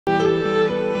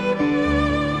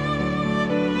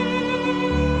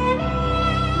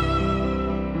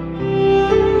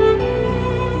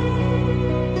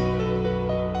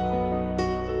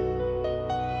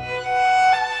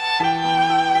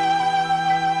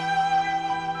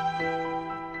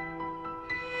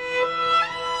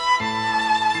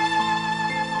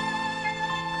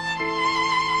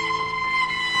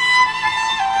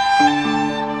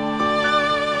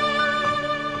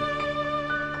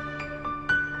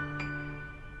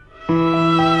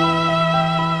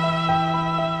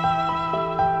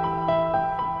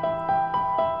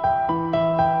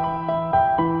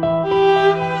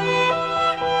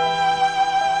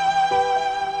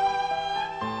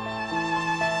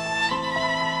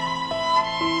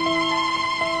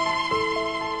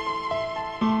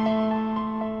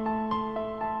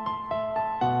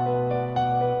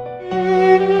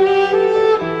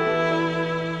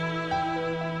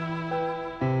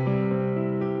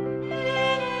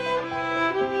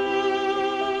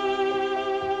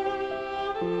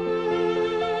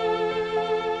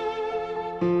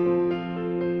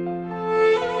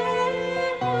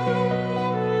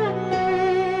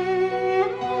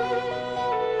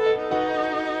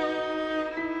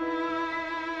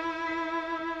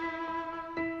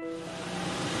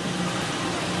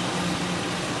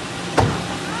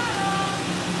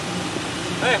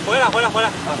回来啊！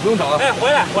不用找了。哎，回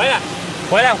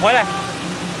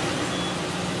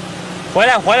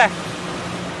来！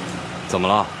怎么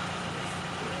了？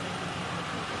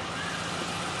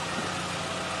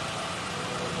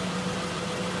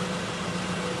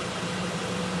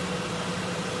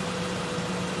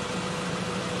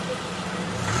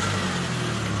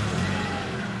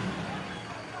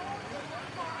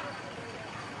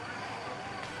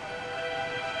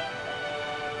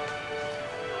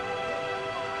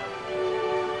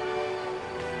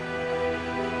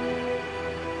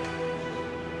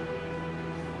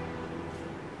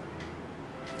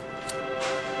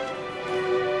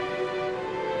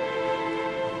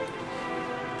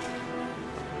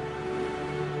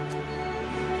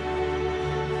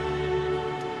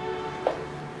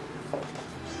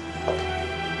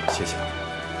谢谢。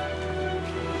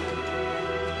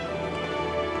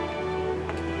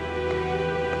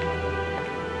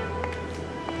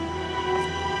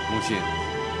木信，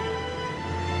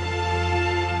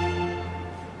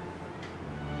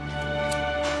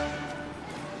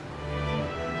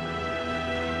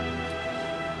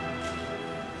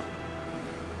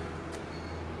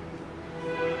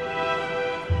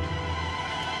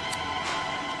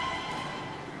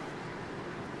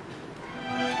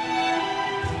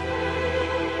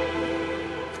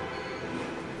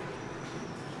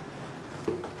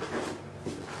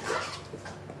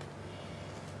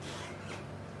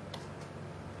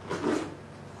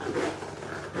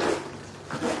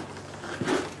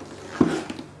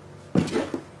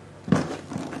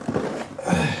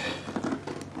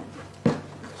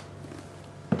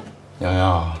洋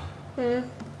洋，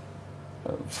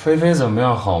菲菲怎么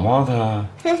样？好吗？她？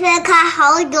菲菲看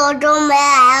好久都没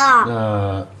来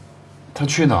了。她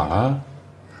去哪儿了？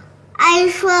阿姨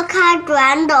说她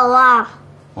转走了。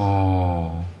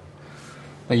哦，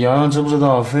那洋洋知不知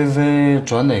道菲菲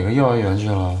转哪个幼儿园去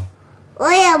了？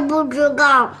我也不知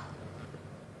道。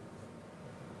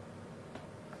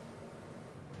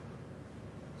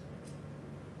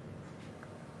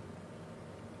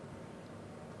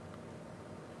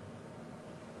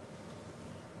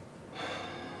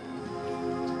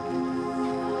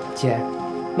姐，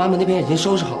妈妈那边已经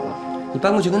收拾好了，你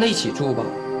搬过去跟她一起住吧，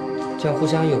这样互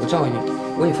相有个照应，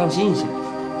我也放心一些。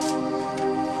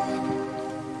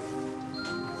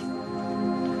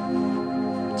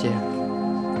姐，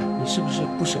你是不是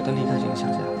不舍得离开这个小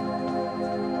家？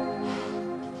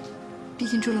毕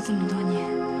竟住了这么多年，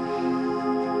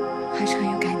还是很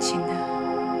有感情的。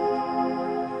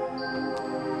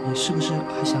你是不是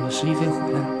还想着石一飞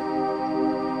回来？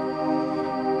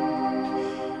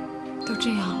都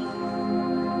这样了，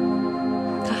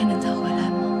他还能再回来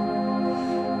吗？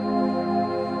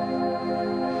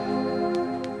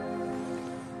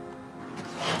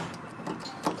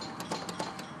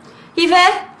一飞，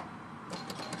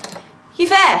一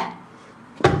飞，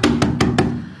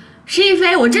石一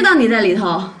飞，我知道你在里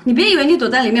头，你别以为你躲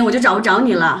在里面我就找不着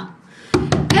你了。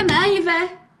开门啊，一飞，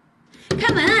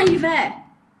开门啊，一飞，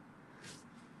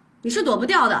你是躲不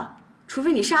掉的，除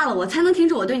非你杀了我，才能停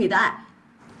止我对你的爱。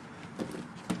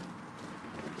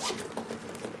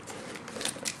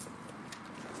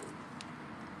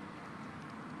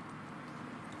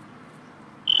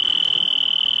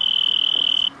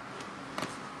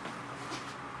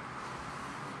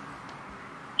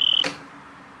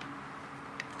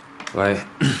喂，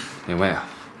哪位啊？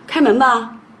开门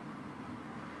吧。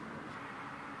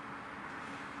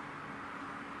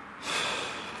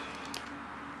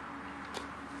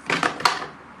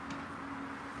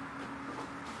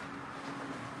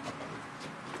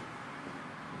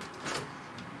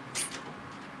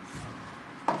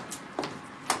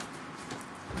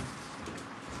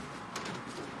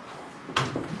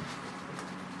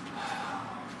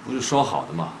不是说好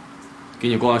的吗？给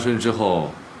你过完生日之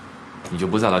后，你就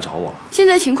不再来找我了。现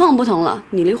在情况不同了，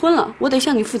你离婚了，我得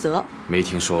向你负责。没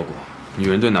听说过，女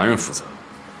人对男人负责。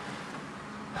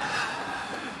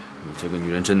你这个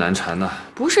女人真难缠呐！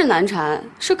不是难缠，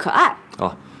是可爱。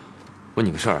哦，问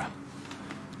你个事儿啊，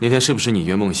那天是不是你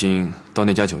约梦欣到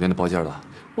那家酒店的包间了？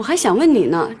我还想问你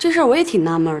呢，这事儿我也挺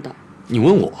纳闷的。你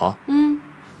问我？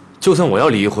就算我要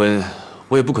离婚，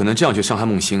我也不可能这样去伤害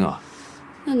梦欣啊。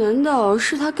那难道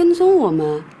是他跟踪我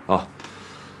们？哦，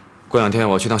过2天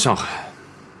我要去趟上海，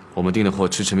我们订的货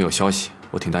迟迟没有消息，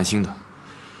我挺担心的。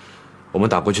我们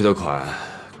打过去的款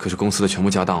可是公司的全部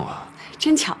家当啊！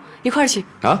真巧，一块儿去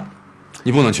啊？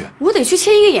你不能去，我得去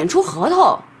签一个演出合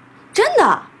同，真的。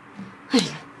哎呀，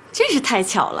真是太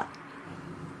巧了。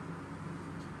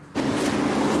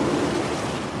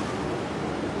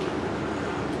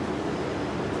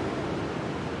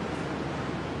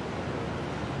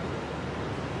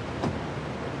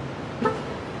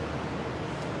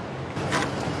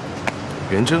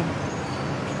元征。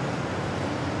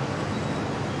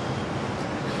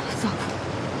走，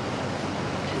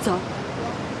走。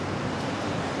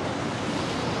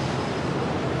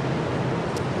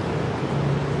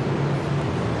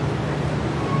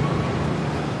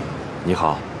你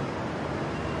好。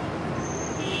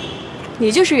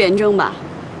你就是元征吧？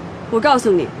我告诉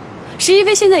你，石一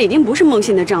飞现在已经不是孟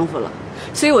欣的丈夫了，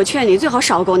所以我劝你最好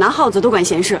少给我拿耗子多管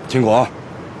闲事。金果，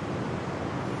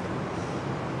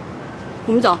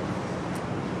我们走。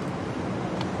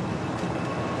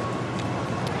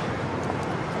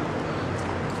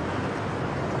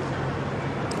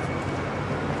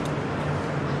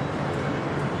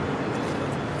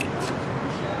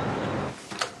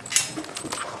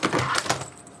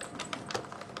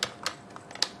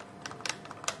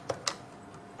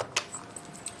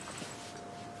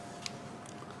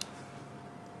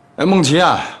哎，梦琪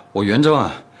啊，我元征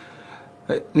啊，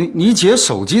哎，你姐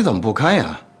手机怎么不开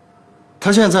呀？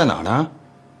她现在在哪儿呢？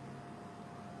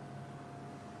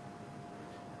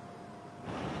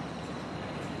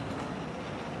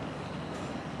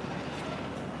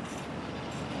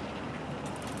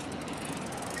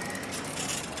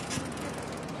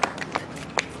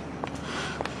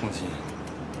梦琪，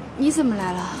你怎么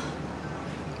来了？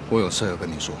我有事要跟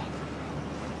你说。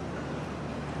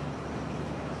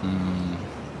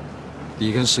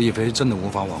你跟石一飞真的无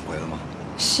法挽回了吗？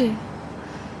是，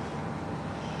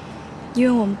因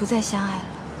为我们不再相爱了。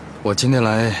我今天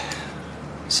来，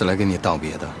是来跟你道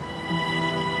别的。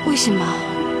为什么？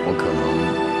我可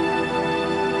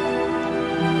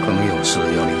能有事要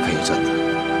离开一阵子。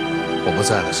我不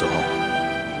在的时候，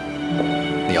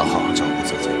你要好好照顾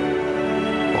自己，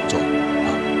保重啊！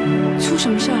出什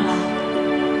么事儿了？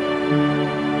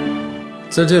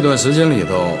在这段时间里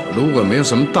头，如果没有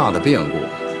什么大的变故，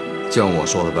就按我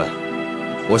说的办。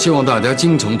我希望大家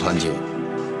精诚团结，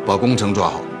把工程抓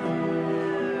好。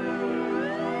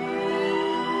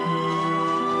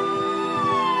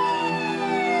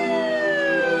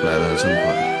来得真快。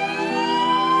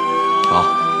好，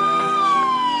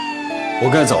我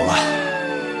该走了，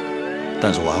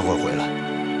但是我还会回来。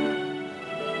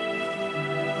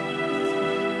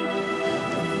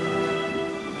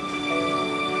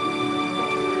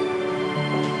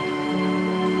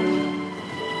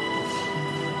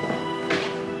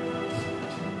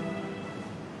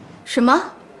什么？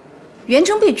元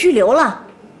征被拘留了，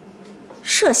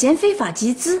涉嫌非法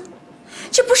集资，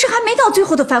这不是还没到最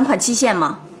后的返款期限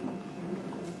吗？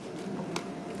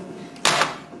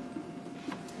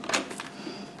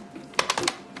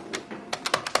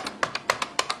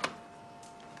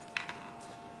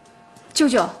舅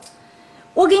舅，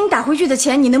我给你打回去的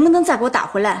钱，你能不能再给我打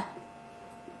回来？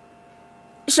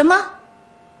什么？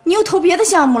你又投别的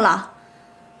项目了？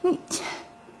你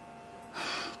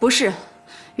不是？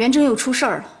元征又出事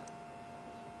儿了。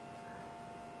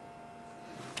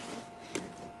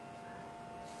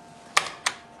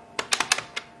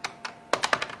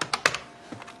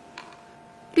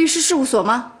律师事务所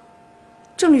吗？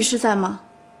郑律师在吗？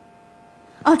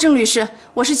啊，郑律师，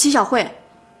我是齐小慧，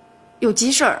有急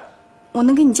事儿，我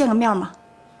能跟你见个面吗？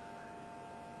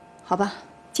好吧，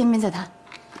见面再谈。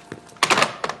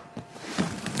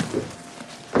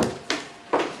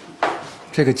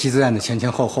这个集资案的前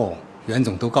前后后，袁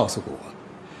总都告诉过我。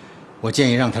我建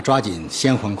议让他抓紧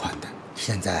先还款的，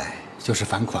现在就是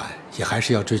返款，也还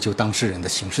是要追究当事人的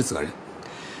刑事责任，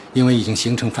因为已经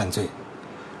形成犯罪，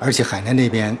而且海南那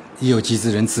边也有集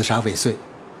资人自杀未遂。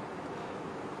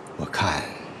我看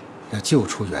要救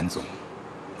出袁总，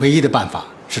唯一的办法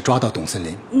是抓到董森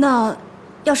林。那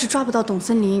要是抓不到董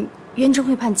森林，袁征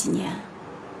会判几年？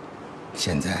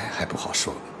现在还不好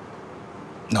说，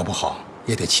闹不好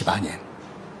也得7、8年。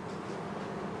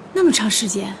那么长时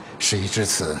间？事已至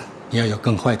此，你要有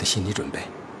更坏的心理准备。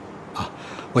啊，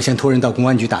我先托人到公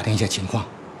安局打听一下情况，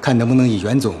看能不能与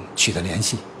袁总取得联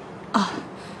系。啊，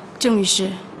郑律师，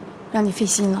让你费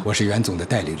心了。我是袁总的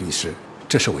代理律师，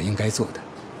这是我应该做的。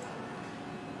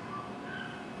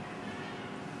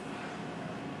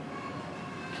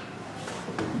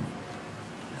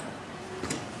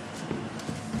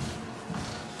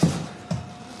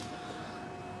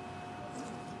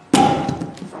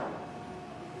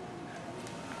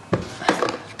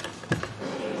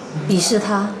你是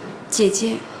他姐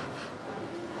姐，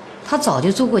他早就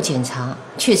做过检查，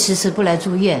却迟迟不来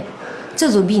住院，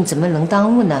这种病怎么能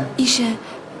耽误呢？医生，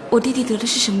我弟弟得的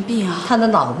是什么病啊？他的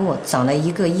脑部长了一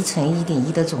个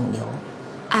1×1.1的肿瘤，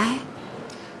癌。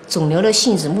肿瘤的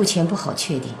性质目前不好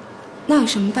确定。那有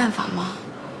什么办法吗？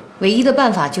唯一的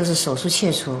办法就是手术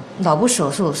切除。脑部手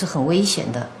术是很危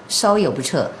险的，稍有不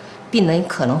测，病人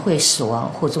可能会死亡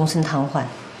或终身瘫痪。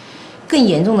更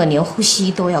严重的连呼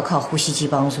吸都要靠呼吸机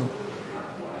帮助。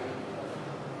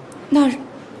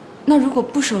那如果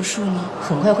不手术呢？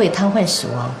很快会瘫痪死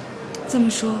亡。这么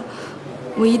说，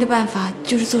唯一的办法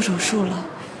就是做手术了。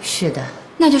是的，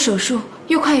那就手术，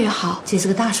越快越好。这是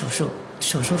个大手术，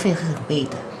手术费会很贵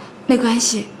的。没关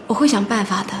系，我会想办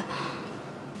法的。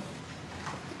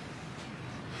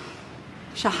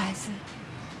傻孩子，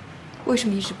为什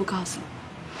么一直不告诉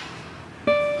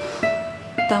我？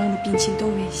耽误了病情多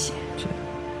危险！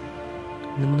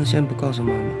能不能先不告诉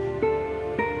妈妈？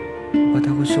我怕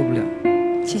她会受不了。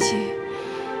琪琪，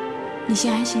你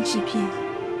先安心治病，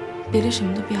别的什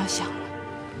么都不要想了。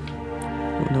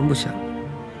我能不想？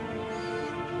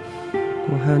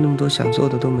我还有那么多想做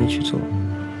的都没去做。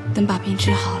等把病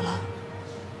治好了，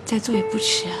再做也不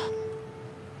迟啊。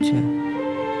姐，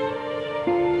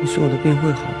你说我的病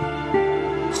会好吗？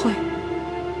会，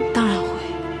当然会。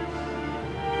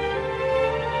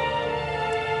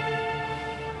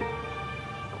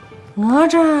哪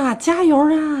吒，加油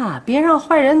啊！别让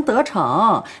坏人得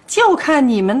逞，就看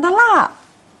你们的啦。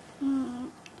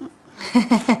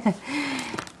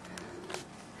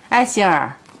哎，星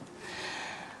儿，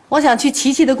我想去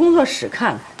琪琪的工作室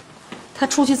看看，她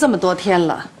出去这么多天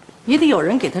了，也得有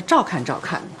人给她照看照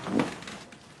看。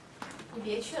你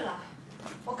别去了，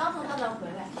我刚从他那儿回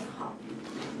来，挺好。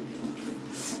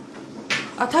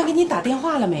啊，他给你打电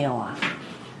话了没有啊？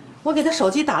我给他手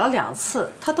机打了2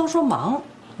次，他都说忙，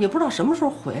也不知道什么时候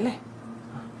回来。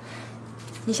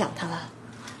你想他了？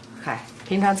嗨，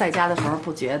平常在家的时候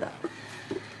不觉得。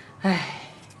哎，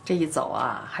这一走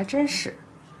啊，还真是。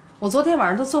我昨天晚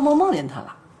上都做梦梦见他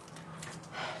了。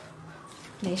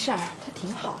没事儿，他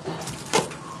挺好的。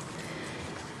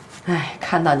哎，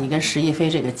看到你跟石一飞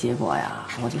这个结果呀，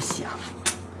我就想，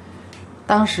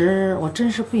当时我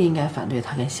真是不应该反对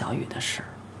他跟小雨的事。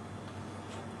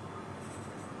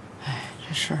哎，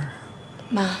这事儿，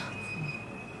妈，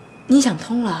你想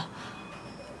通了。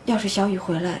要是小雨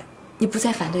回来，你不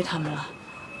再反对他们了。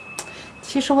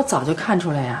其实我早就看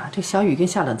出来呀，这小雨跟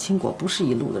夏冷清果不是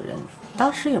一路的人。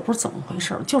当时也不知怎么回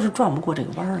事，就是转不过这个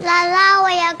弯儿来。姥姥，我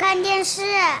要看电视。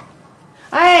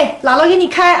哎，姥姥给你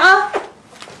开啊。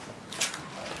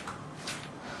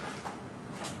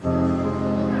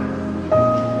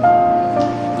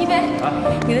一菲，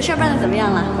你的事儿办得怎么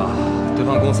样了？啊，对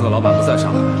方公司的老板不在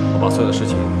上海，我把所有的事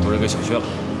情都扔给小薛了。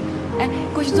哎，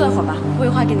过去坐一会儿吧，我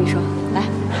有话跟你说。来，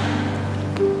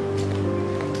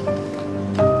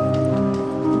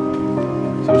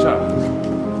什么事儿？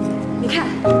你看，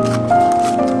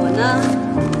我呢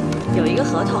有一个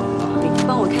合同，你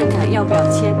帮我看看要不要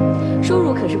签，收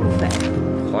入可是不菲。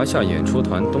华夏演出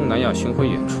团东南亚巡回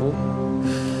演出，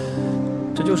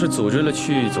这就是组织了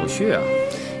去走穴啊？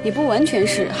也不完全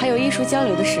是，还有艺术交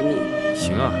流的使命。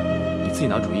行啊，你自己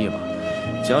拿主意吧。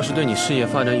只要是对你事业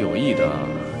发展有益的，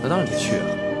那当然得去啊。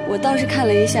我倒是看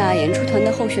了一下演出团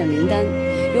的候选名单，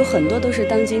有很多都是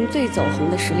当今最走红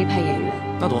的实力派演员。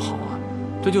那多好啊，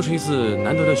这就是一次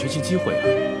难得的学习机会啊。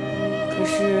可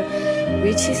是，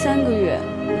为期3个月，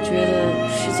我觉得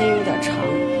时间有点长。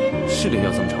是得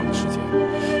要这么长的时间。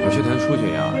有些团出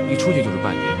去呀，一出去就是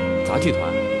半年；杂技团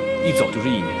一走就是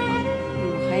1年啊。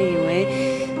我还以为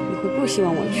你会不希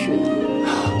望我去呢。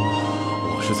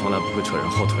我是从来不会扯人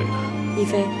后腿的。一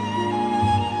菲，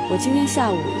我今天下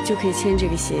午就可以签这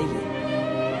个协议，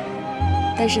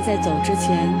但是在走之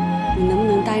前，你能不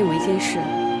能答应我一件事？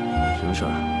什么事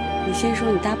儿？你先说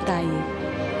你答不答应？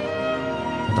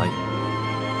答应。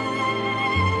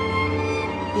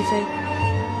一菲，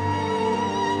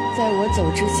在我走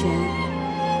之前，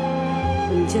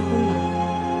我们结婚吧。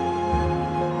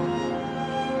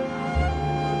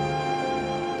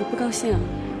你不高兴啊？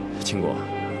秦果，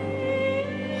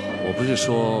我不是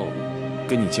说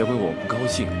跟你结婚我不高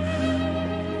兴，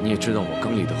你也知道我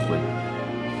刚离的婚，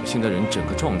我现在人整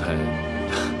个状态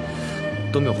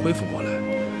都没有恢复过来。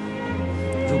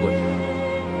如果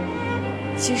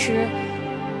其实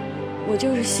我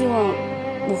就是希望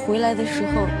我回来的时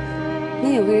候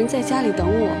能有个人在家里等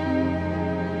我。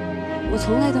我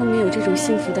从来都没有这种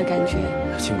幸福的感觉。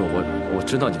秦果，我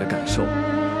知道你的感受。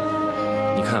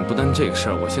你看，不但这个事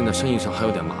儿，我现在生意上还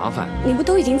有点麻烦。你不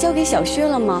都已经交给小薛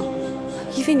了吗？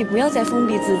一菲，你不要再封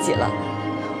闭自己了。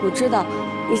我知道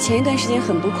你前一段时间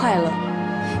很不快乐，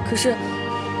可是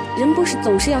人不是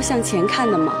总是要向前看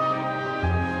的吗？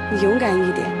你勇敢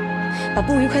一点，把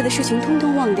不愉快的事情通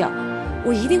通忘掉，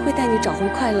我一定会带你找回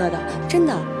快乐的，真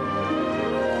的。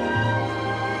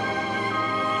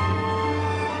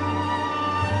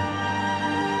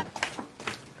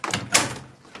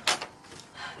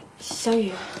小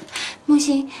雨，梦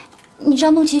欣，你知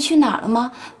道梦琪去哪儿了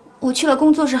吗？我去了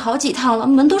工作室好几趟了，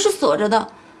门都是锁着的。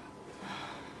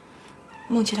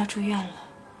梦琪她住院了。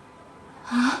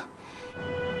啊？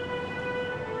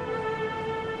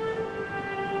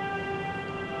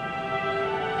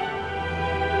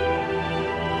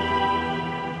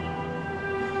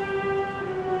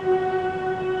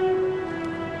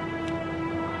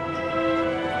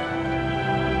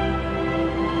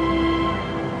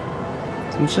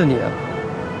怎么是你啊？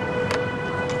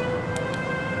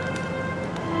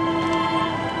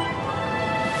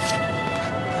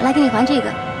我来给你还这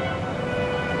个。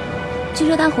据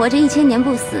说他活着1000年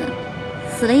不死，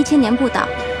死了1000年不倒，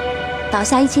倒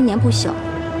下1000年不朽。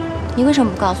你为什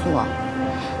么不告诉我？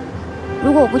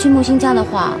如果我不去木星家的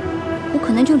话，我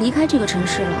可能就离开这个城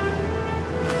市了。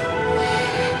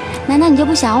难道你就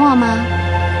不想我吗？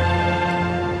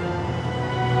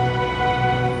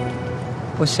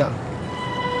我想。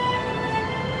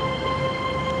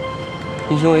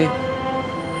林雄威，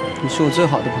你是我最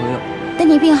好的朋友。等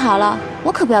你病好了，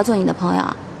我可不要做你的朋友，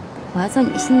我要做你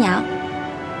的新娘。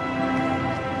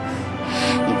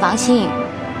你放心，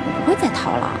我不会再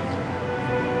逃了。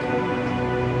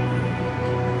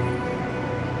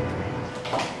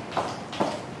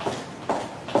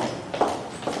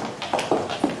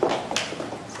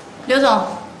刘总，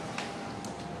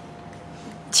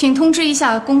请通知一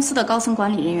下公司的高层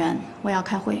管理人员，我要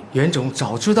开会。袁总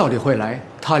早知道你会来，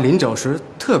他临走时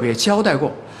特别交代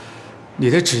过，你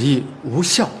的旨意无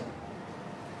效。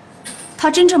他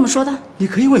真这么说的？你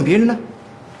可以问别人呢。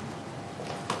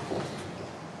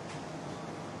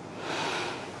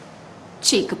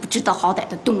这个不知道好歹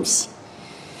的东西！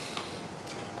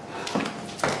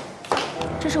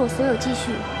这是我所有积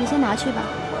蓄，你先拿去吧。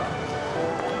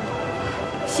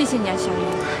谢谢你啊，小雨。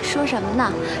说什么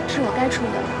呢？是我该出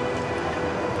的。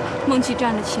梦琪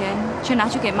赚的钱全拿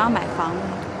去给妈买房了，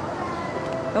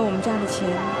而我们家的钱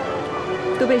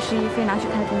都被石一飞拿去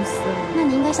开公司了。那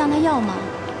你应该向他要吗？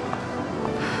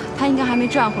他应该还没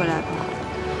赚回来吧？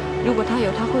如果他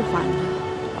有，他会还的。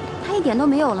他一点都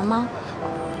没有了吗？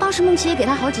当时梦琪也给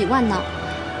他好几万呢。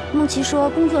梦琪说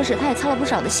工作室他也操了不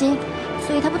少的心，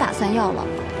所以他不打算要了。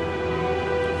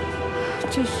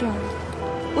这事儿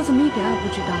我怎么一点也不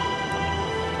知道？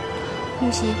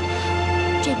梦琪，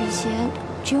这笔钱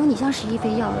只有你向史一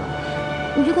飞要了，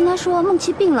你就跟他说梦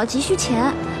琪病了，急需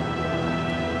钱。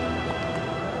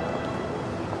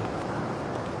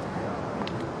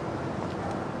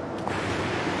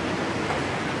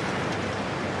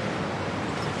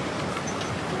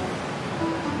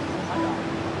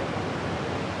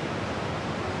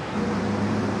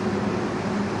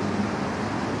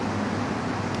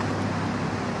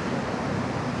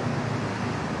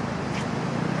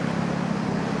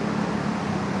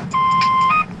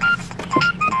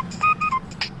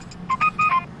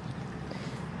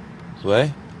喂，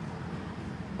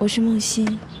我是梦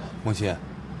欣。梦欣，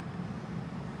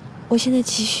我现在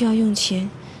急需要用钱，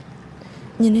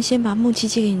你能先把梦琪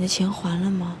借给你的钱还了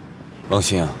吗？梦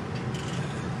欣啊，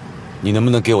你能不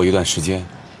能给我一段时间？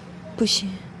不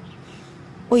行，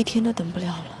我一天都等不了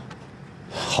了。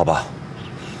好吧，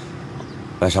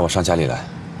晚上我上家里来。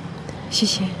谢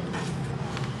谢。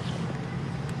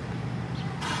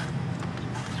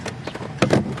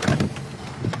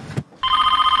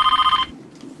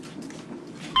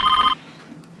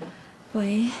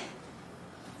喂，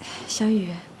小雨，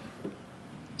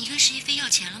你跟石一飞要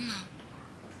钱了吗？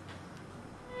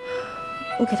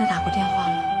我给他打过电话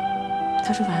了，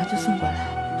他说晚上就送过来。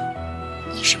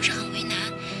你是不是很为难？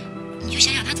你就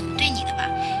想想他怎么对你的吧，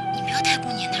你不要太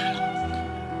顾念他了。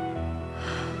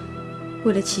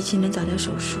为了琪琪能早点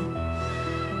手术，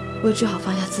我也只好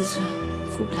放下自尊，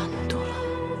顾不了那么多了。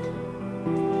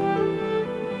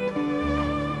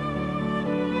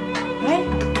喂，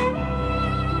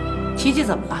琪琪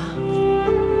怎么了？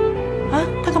啊，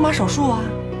她干嘛手术啊？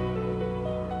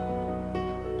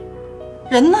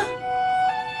人呢？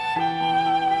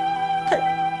她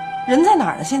人在哪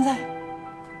儿呢？现在？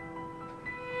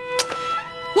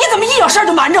你怎么一有事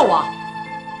就瞒着我？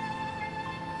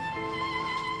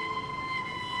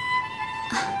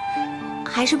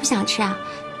还是不想吃啊？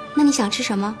那你想吃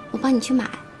什么？我帮你去买。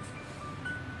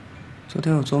昨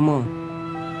天我做梦，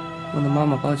梦到妈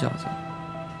妈包饺子。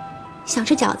想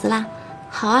吃饺子啦？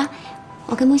好啊，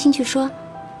我跟梦欣去说。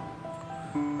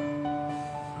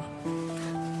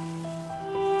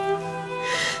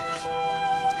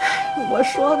我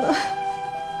说呢，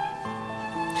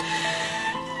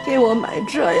给我买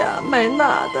这呀买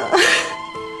那的，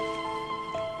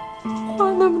花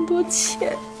那么多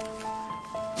钱，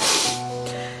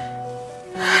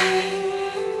唉，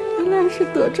原来是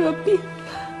得这病了。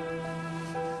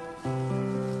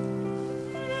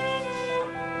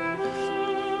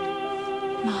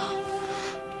妈，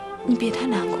你别太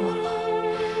难过了。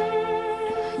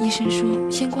生说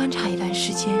先观察一段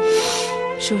时间，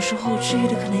手术后治愈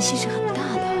的可能性是很大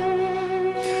的。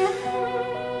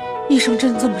医生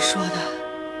真这么说的？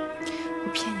我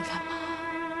骗你干嘛？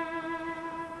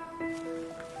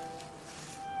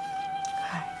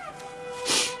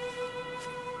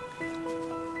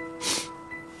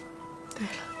对了，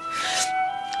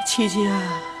琪琪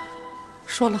啊，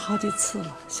说了好几次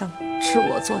了，想吃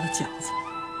我做的饺子。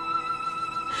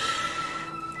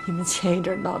你们前一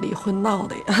阵闹离婚闹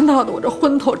的呀，闹得我这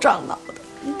昏头胀脑的，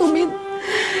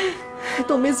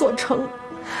都没做成。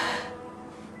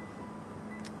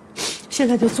现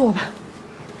在就做吧。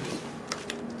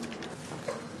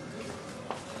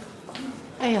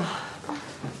哎呀，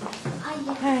阿姨，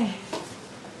哎，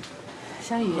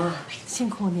小雨，辛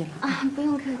苦你了啊！不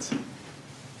用客气。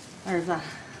儿子，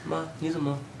妈，你怎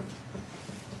么？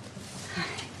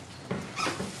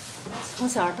从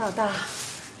小到大，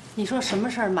你说什么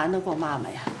事儿瞒得过妈妈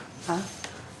呀？啊？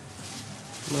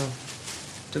妈，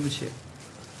对不起，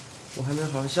我还没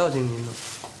好好孝敬您呢。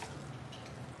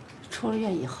出了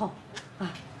院以后，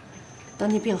啊，等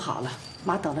你病好了，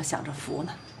妈等着享着福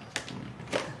呢。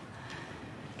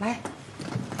来，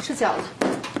吃饺子，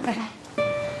来，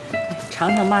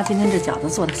尝尝妈今天这饺子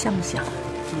做的香不香？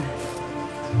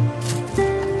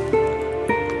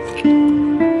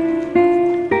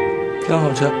真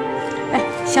好吃。哎，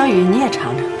小雨你也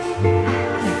尝尝。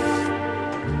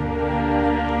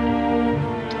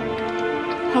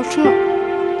好吃。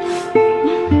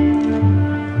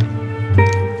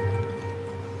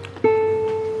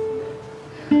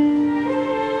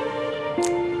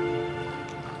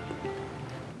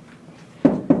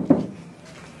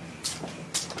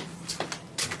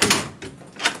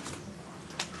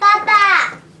爸爸，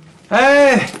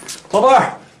哎，宝贝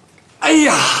儿，哎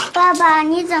呀，爸爸，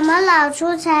你怎么老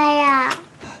出差呀？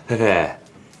菲菲，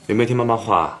有没有听妈妈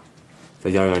话？在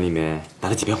幼儿园里面拿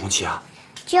了几片红旗啊？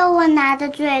就我拿的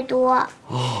最多。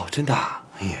哦，真的？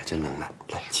哎呀，真能耐！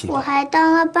来，亲。我还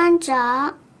当了班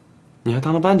长。你还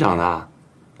当了班长呢，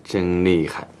真厉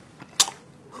害。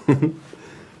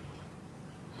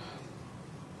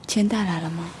钱带来了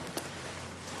吗？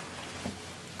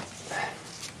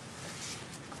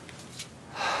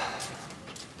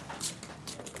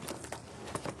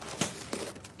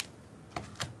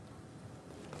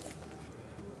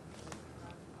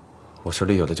我手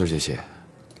里有的就这些，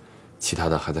其他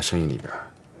的还在生意里边，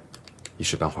一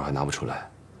时半会儿还拿不出来。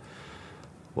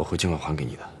我会尽快还给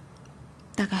你的。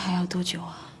大概还要多久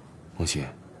啊？梦溪，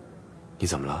你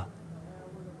怎么了？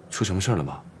出什么事了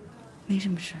吗？没什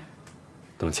么事。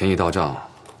等钱一到账，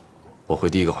我会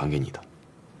第一个还给你的。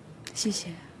谢谢。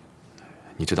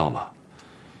你知道吗？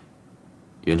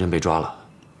元珍被抓了。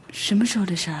什么时候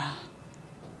的事啊？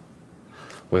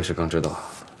我也是刚知道，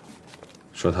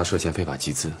说他涉嫌非法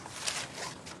集资。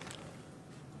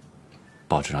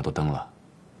报纸上都登了。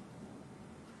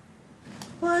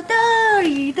我嘚儿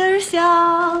一嘚儿笑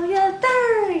呀，嘚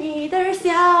儿一嘚儿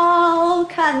笑，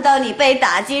看到你被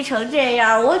打击成这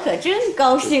样，我可真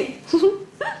高兴。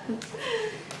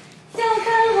笑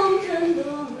看红尘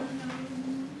多么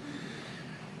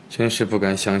真是不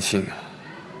敢相信啊！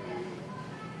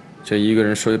这一个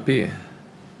人说变，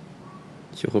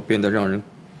就会变得让人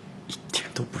一点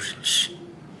都不忍心。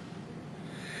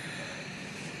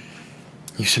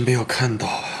你是没有看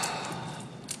到，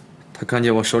他看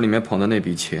见我手里面捧的那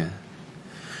笔钱，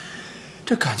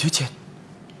这感觉简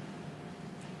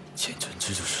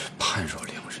直就是判若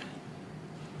两人。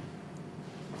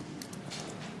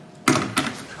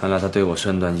看来他对我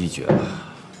身段一绝了。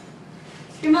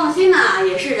徐梦欣呐，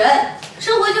也是人，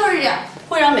生活就是这样，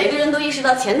会让每个人都意识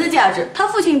到钱的价值。他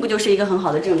父亲不就是一个很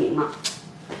好的证明吗？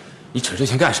你扯这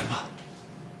钱干什么？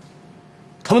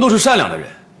他们都是善良的人。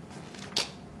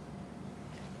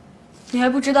你还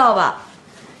不知道吧？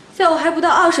在我还不到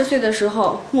20岁的时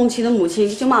候，梦琪的母亲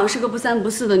就骂我是个不三不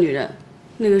四的女人。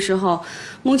那个时候，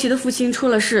梦琪的父亲出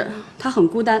了事，她很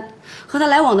孤单，和她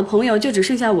来往的朋友就只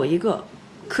剩下我一个。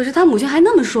可是她母亲还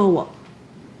那么说我。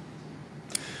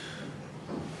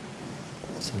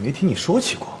怎么没听你说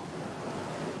起过？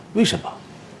为什么？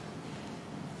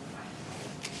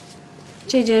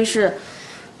这件事，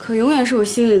可永远是我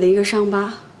心里的一个伤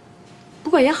疤。不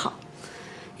过也好。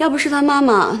要不是他妈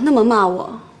妈那么骂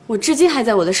我，我至今还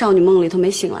在我的少女梦里头没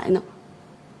醒来呢。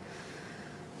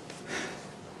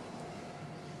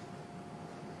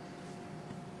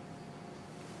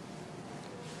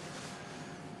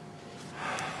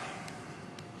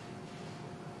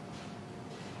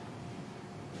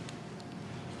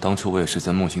当初我也是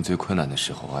在梦欣最困难的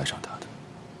时候爱上她的。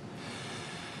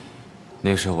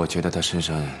那时候我觉得她身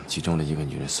上集中了一个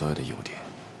女人所有的优点。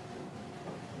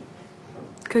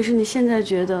可是你现在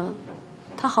觉得，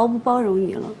他毫不包容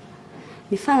你了，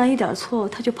你犯了一点错，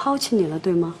他就抛弃你了，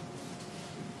对吗？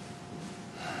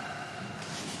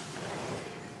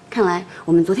看来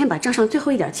我们昨天把账上最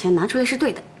后一点钱拿出来是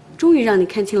对的，终于让你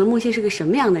看清了孟欣是个什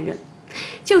么样的人。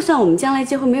就算我们将来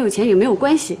结婚没有钱也没有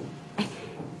关系。哎，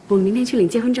我们明天去领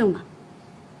结婚证吧。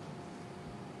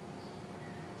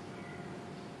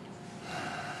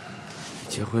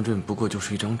结婚证不过就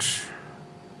是一张纸，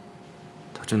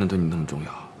它真的对你那么重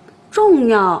要？重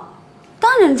要，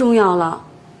当然重要了。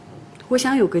我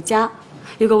想有个家，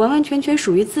有个完完全全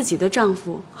属于自己的丈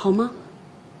夫，好吗？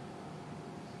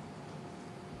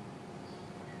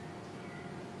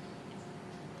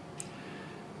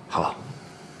好，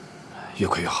越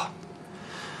快越好。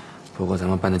不过咱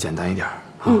们办得简单一点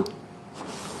啊。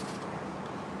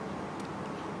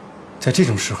在这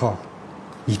种时候，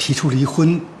你提出离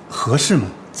婚合适吗？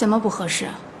怎么不合适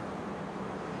啊？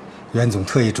袁总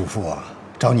特意嘱咐我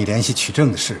找你联系取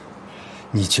证的事，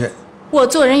你却……我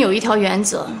做人有一条原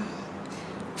则，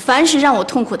凡是让我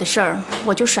痛苦的事儿，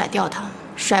我就甩掉它，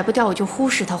甩不掉我就忽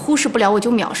视它，忽视不了我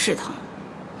就藐视它。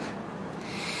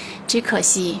只可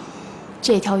惜，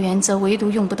这条原则唯独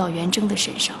用不到袁征的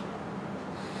身上，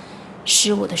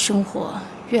使我的生活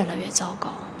越来越糟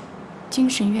糕，精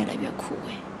神越来越枯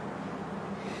萎。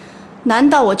难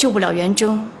道我救不了袁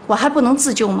征，我还不能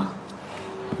自救吗？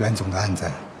袁总的案子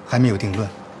还没有定论，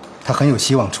他很有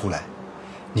希望出来，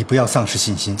你不要丧失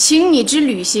信心。请你只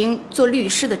履行做律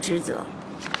师的职责，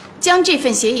将这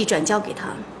份协议转交给他，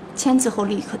签字后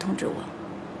立刻通知我。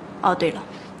哦，对了，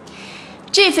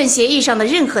这份协议上的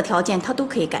任何条件他都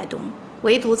可以改动，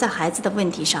唯独在孩子的问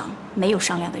题上没有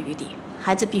商量的余地，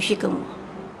孩子必须跟我。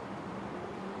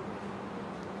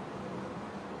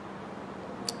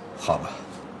好吧。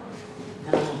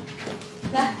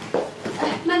来，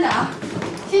哎，慢点啊！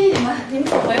谢谢你们，你们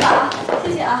走回吧啊！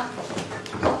谢谢啊！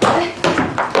哎，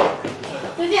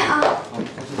再见啊！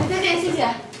再见，谢谢。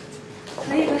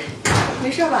来一杯，没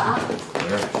事吧啊？没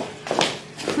事。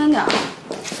慢点啊！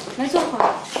来，坐会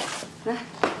儿。来。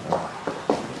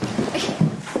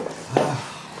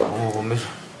我没事。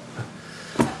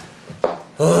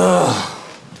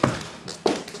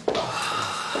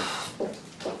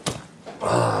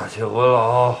结婚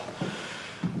了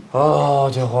啊！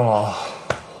结婚了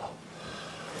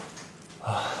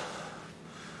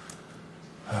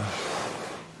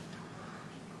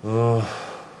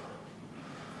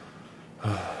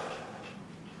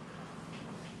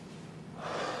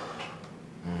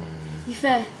一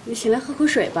菲，你醒来喝口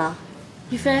水吧。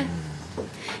一菲，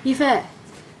一菲，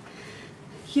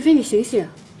一菲，你醒醒！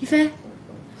一菲，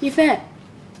一菲。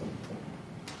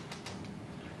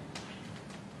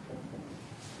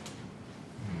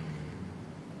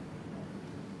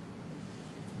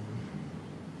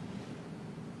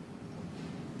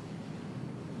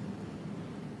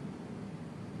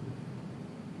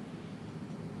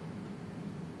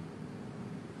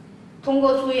通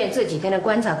过住院这几天的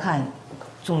观察看，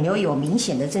肿瘤有明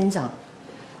显的增长，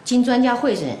经专家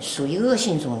会诊属于恶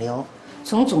性肿瘤。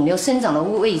从肿瘤生长的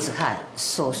位置看，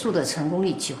手术的成功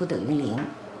率几乎等于0。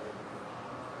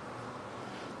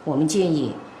我们建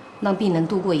议让病人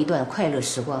度过一段快乐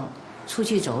时光，出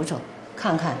去走走，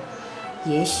看看，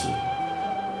也许……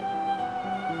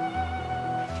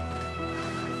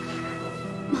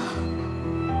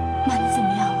妈，你怎么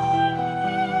样了？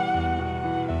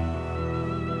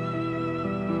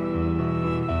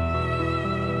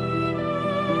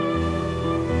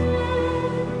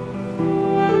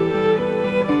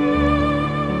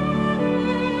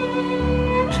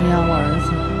只要我儿子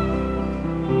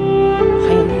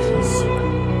还有那份希望，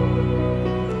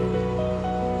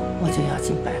我就要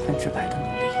尽100%的努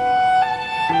力。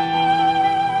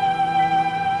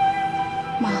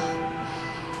妈，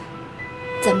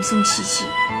咱们送琪琪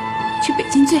去北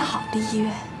京最好的医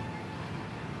院。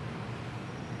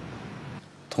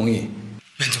同意。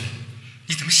袁总，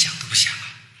你怎么想都不想啊？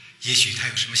也许他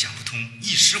有什么想不通，一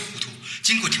时糊涂，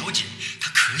经过调解，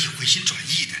他可以回心转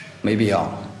意的。没必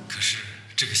要。可是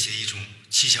这个协议中，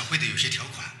戚小辉的有些条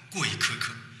款过于苛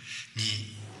刻，你……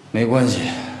没关系，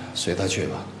随他去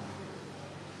吧。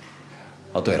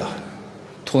哦，对了，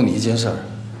托你一件事儿，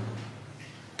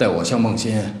代我向孟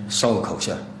欣捎个口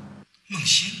信。孟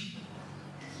欣。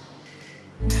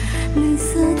绿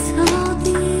色草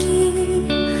地，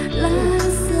蓝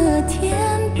色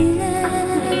天边，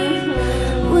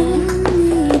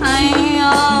哎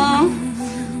呀，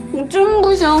我真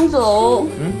不想走。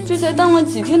这才当了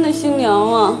几天的新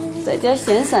娘啊，在家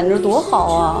闲散着多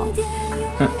好啊。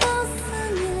哼，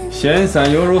闲散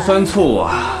犹如酸醋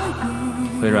啊，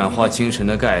会软化精神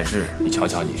的钙质。你瞧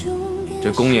瞧你，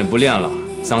这功也不练了，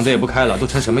嗓子也不开了，都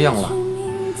成什么样了？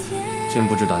真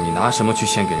不知道你拿什么去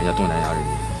献给人家东南亚人民。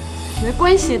没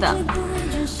关系的，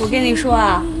我跟你说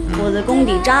啊，我的功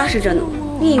底扎实着呢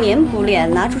，1年不练，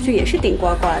拿出去也是顶呱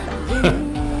呱的。哼，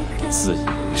自以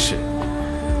为是。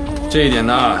这一点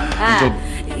呢，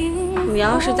你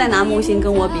要是再拿木星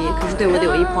跟我比，可是对我的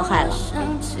有意迫害了。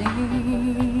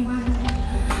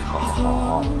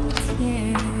好，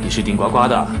你是顶呱呱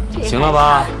的，行了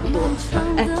吧？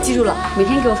哎，记住了，每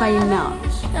天给我发email。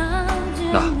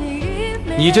那，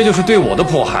你这就是对我的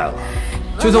迫害了。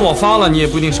就算我发了，你也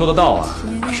不一定收得到啊。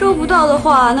收不到的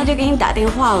话，那就给你打电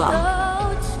话了。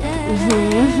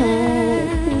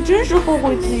你真是后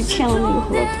悔自己签了那个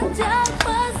合同。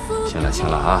行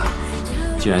了啊，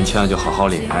既然签了，就好好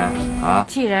领啊。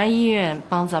既然医院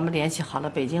帮咱们联系好了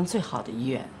北京最好的医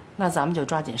院，那咱们就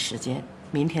抓紧时间，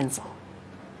明天走。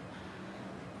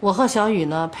我和小雨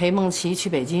呢陪梦琪去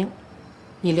北京，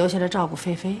你留下来照顾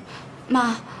菲菲。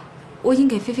妈，我已经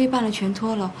给菲菲办了全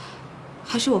托了，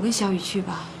还是我跟小雨去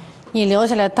吧。你留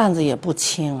下来担子也不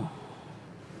轻，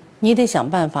你得想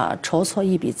办法筹措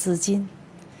一笔资金。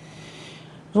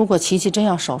如果琪琪真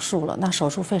要手术了，那手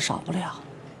术费少不了。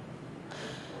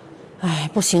哎，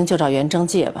不行就找袁征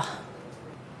借吧。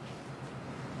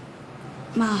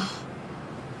妈，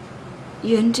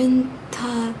袁征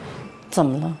他怎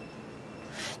么了？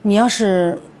你要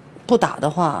是不打的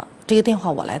话，这个电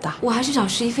话我来打。我还是找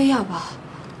石一飞要吧。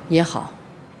也好，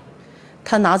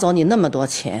他拿走你那么多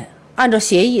钱，按照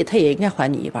协议他也应该还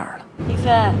你一半了。一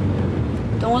菲，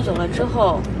等我走了之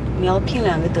后，你要聘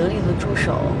2个得力的助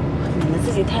手，免得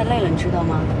自己太累了，你知道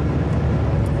吗？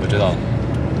我知道了。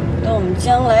等我们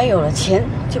将来有了钱，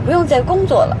就不用再工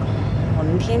作了，我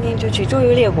们天天就去周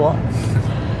游列国。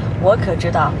我可知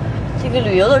道，这个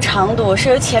旅游的长度是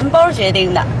由钱包决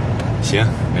定的。行，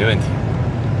没问题。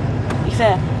一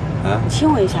菲，你亲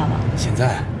我一下吧。现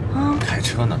在？开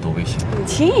车呢，多危险！你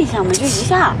亲一下嘛，就一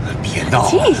下。别闹！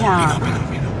亲一下。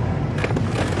别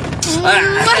闹！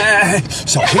哎，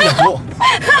小心点，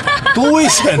多危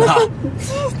险呐！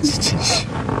这真是。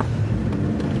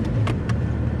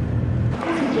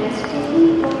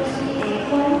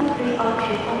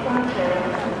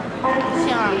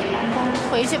杏儿，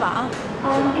回去吧啊！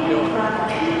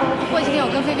过几天我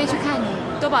跟菲菲去看你，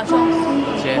多保重。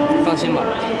姐，放心吧，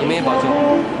你们也保重。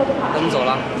那我们走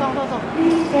了。走。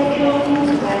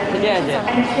再见，姐。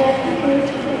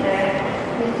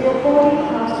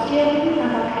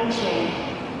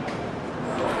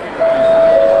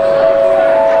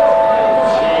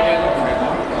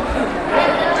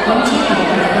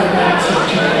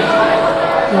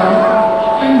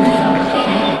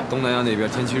东南亚那边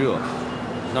天气热，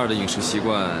那儿的饮食习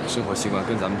惯、生活习惯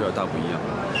跟咱们这儿大不一样。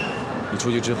你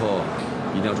出去之后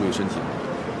一定要注意身体。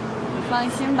你放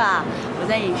心吧，我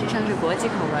在饮食上是国际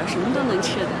口味，什么都能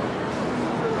吃的。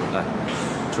来，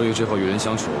出去之后与人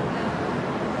相处，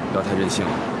不要太任性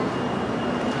了。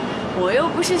我又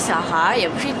不是小孩，也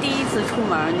不是第一次出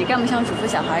门，你干嘛像嘱咐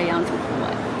小孩一样嘱咐我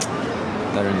呀？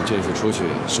但是你这次出去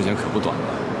时间可不短了。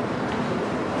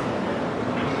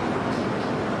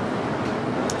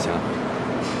行，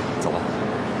走吧。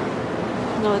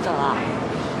那我走了。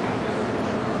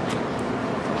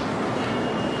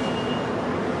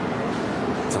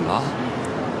怎么了？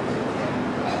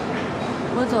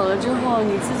我走了之后，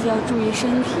你自己要注意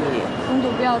身体，工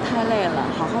作不要太累了，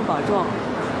好好保重，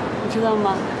你知道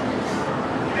吗？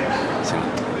行，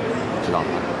知道了，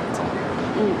走。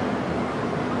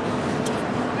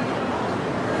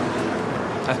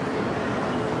哎，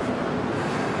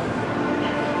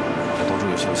要多注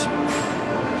意休息，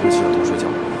尤其要多睡觉。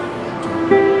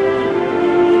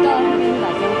我到了会给你打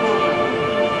电话的。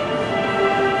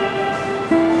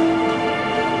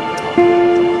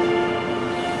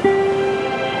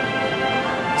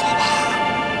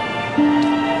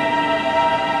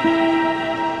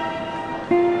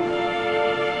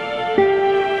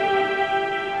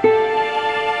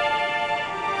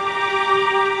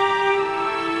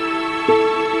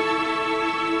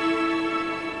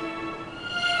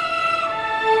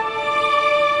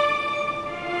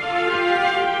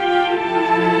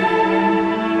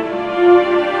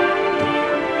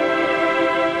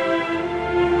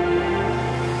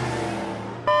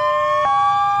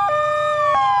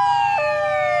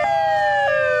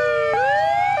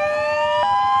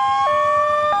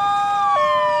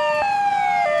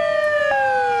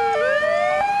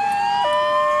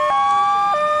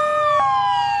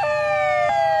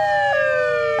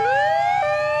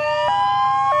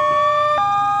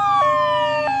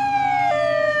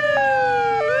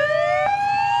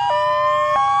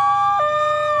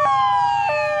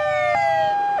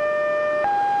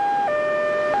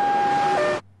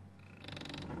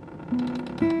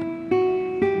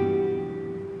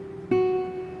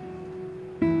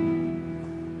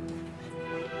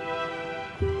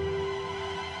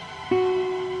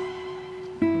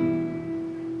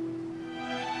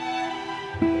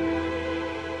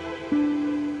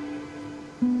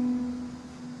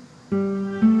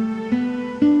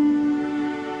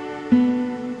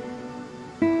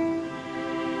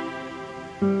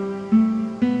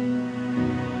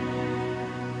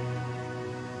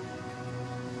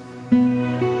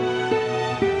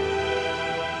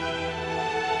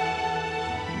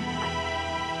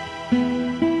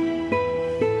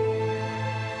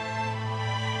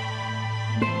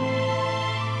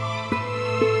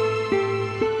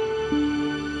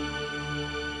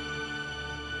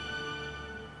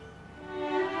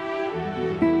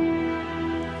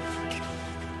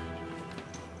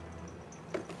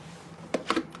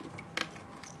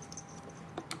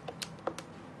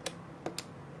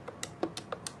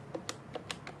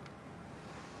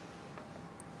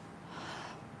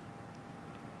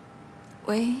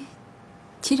喂，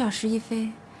请找石一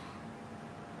飞。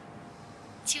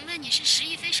请问你是石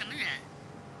一飞什么人？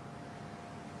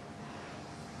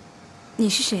你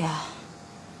是谁啊？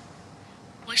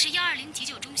我是120急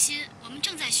救中心，我们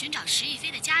正在寻找石一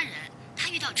飞的家人，他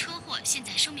遇到车祸，现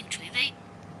在生命垂危。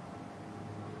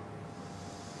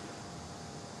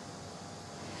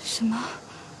什么？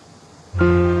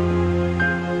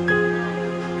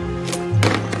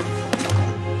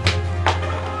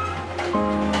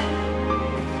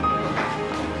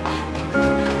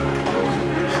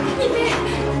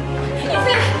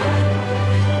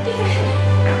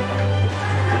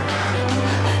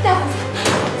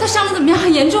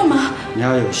很严重吗？你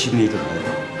要有心理准备。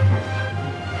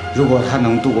如果他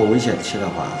能度过危险期的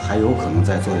话，还有可能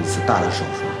再做一次大的手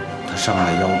术。他伤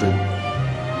了腰椎，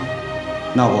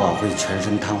闹不好会全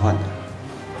身瘫痪的。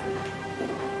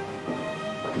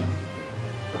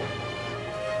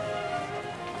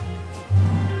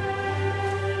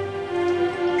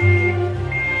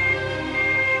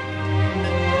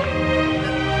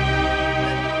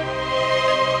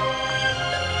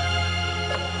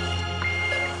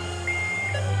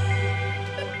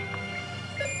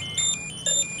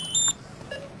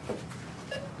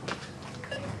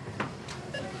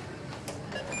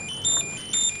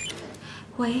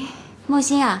喂，梦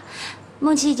欣啊，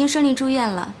梦琪已经顺利住院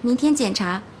了，明天检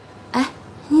查。哎，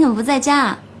你怎么不在家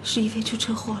啊？石一飞出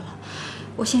车祸了，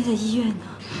我现在在医院呢。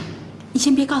你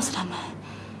先别告诉他们。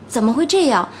怎么会这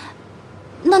样？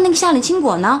那个夏里青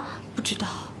果呢？不知道，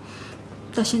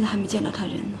到现在还没见到他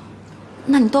人呢。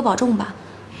那你多保重吧。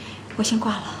我先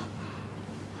挂了。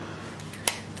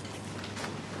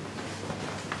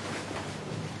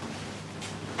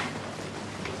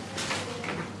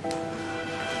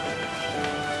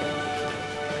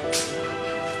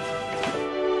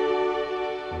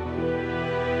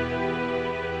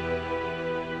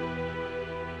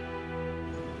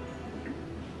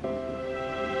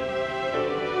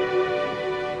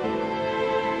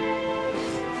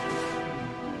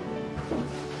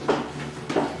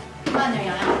慢点，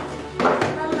洋洋。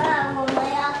妈妈，我们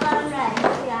要到哪儿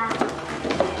去啊？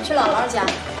去姥姥家。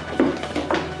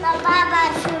那爸爸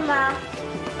去吗？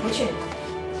不去。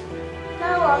那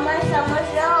我们什么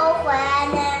时候回来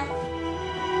呢？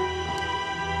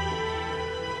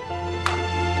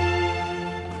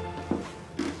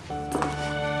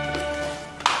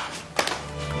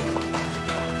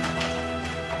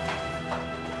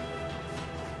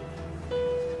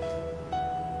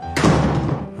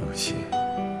母亲，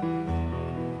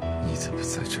你怎么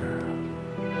在这儿啊？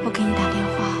我给你打电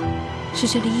话，是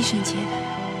这里医生接的。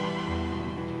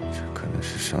这可能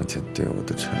是上天对我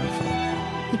的惩罚。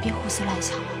你别胡思乱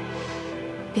想了，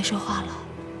别说话了，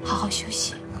好好休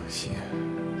息。母亲，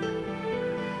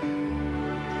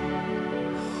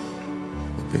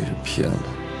我被人骗了，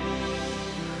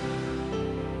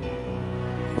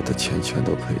我的钱全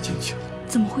都赔进去了。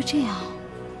怎么会这样？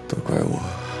都怪我，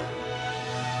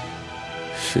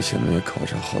事情没考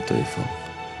上好对方。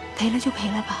赔了就赔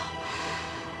了吧，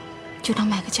就当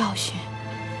买个教训。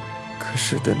可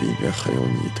是这里面还有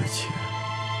你的钱。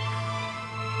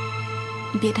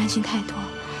你别担心太多，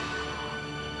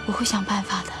我会想办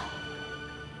法的。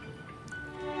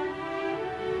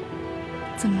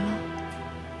怎么了？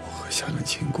我和夏冷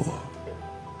清国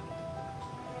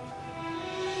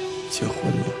结婚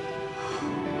了。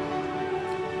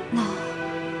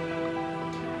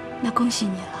那恭喜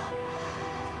你了。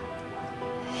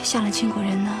夏冷清国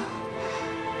人呢？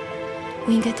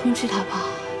我应该通知他吧？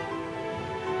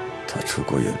他出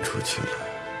国演出去了。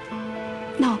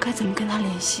那我该怎么跟他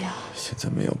联系啊？现在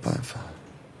没有办法。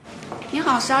你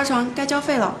好，12床，该交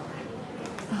费了。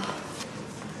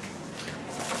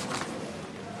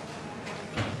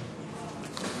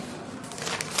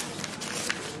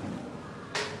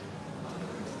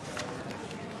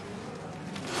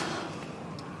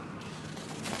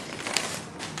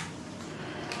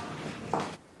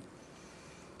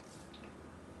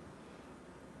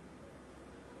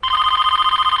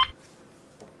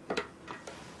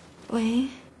喂，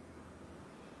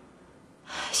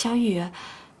小雨，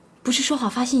不是说好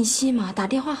发信息吗？打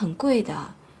电话很贵的。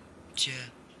姐，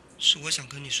是我想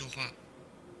跟你说话。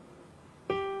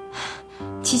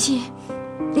琪琪，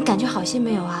你感觉好些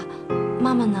没有啊？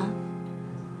妈妈呢？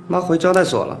妈回招待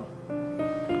所了。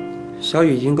小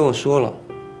雨已经跟我说了。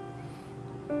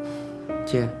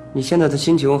姐，你现在的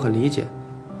心情我很理解。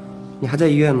你还在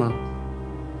医院吗？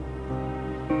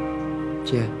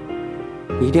姐，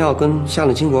你一定要跟夏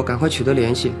冷清国赶快取得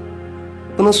联系，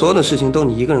不能所有的事情都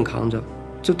你一个人扛着，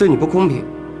这对你不公平。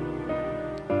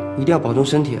一定要保重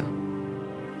身体啊！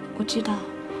我知道。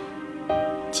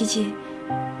琪琪，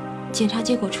检查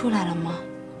结果出来了吗？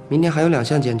明天还有2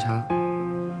项检查。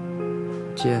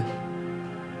姐，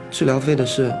治疗费的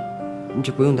事你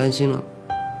就不用担心了。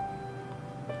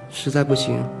实在不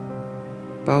行，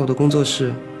把我的工作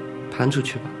室盘出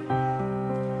去吧。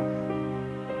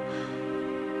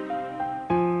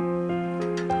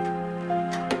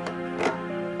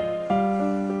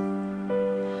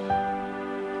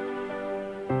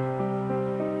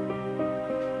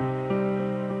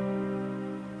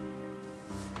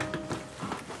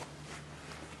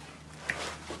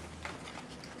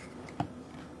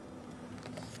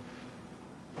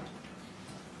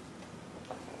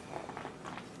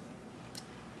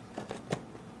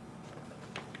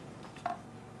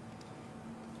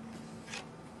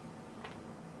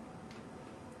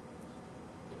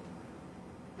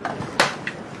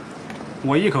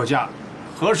我一口价，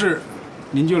合适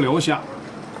您就留下，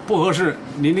不合适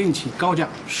您另起高价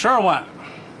12万。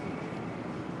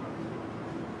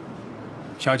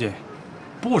小姐，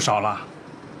不少了，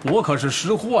我可是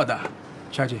识货的。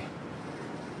小姐，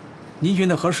您觉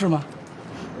得合适吗？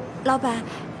老板，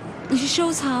你是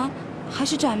收藏还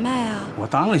是转卖啊？我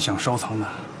当然想收藏了，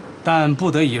但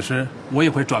不得已时我也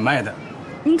会转卖的。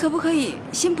您可不可以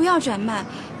先不要转卖？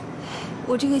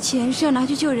我这个钱是要拿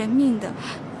去救人命的。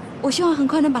我希望很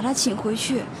快能把他请回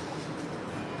去。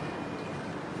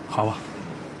好啊，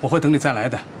我会等你再来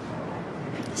的。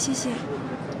谢谢。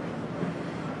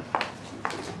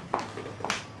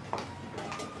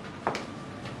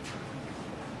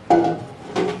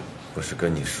不是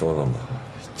跟你说了吗？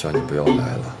叫你不要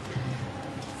来了。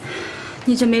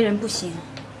你这没人不行。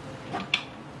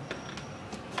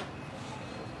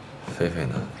菲菲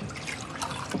呢？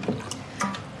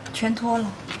全脱了。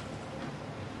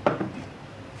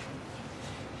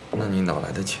那你哪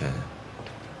来的钱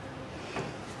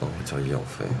帮我交医药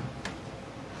费啊？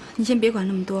你先别管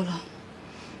那么多了。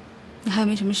你还有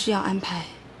没有什么事要安排？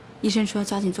医生说要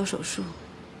抓紧做手术。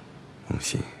梦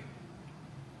欣，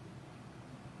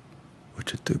我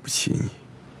真对不起你。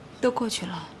都过去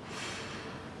了，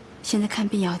现在看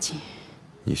病要紧。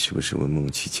你是不是问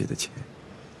梦琪借的钱？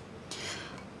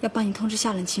要帮你通知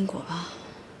夏冷清果吧。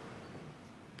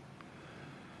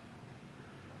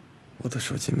我的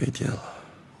手机没电了。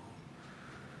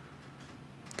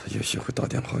他也许会打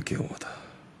电话给我的。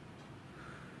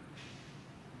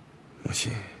梦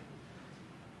欣，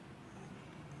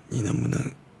你能不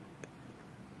能……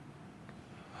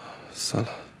算了，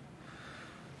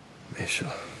没事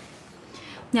了。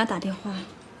你要打电话，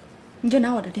你就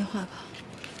拿我的电话吧。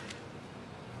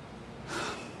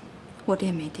我的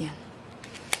也没电了，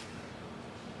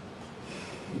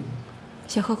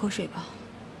先喝口水吧。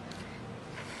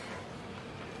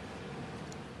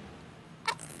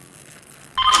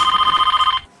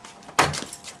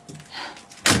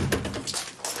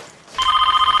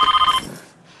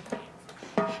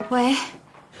喂，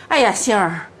哎呀，星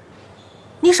儿，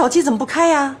你手机怎么不开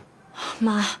呀？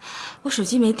妈，我手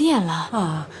机没电了。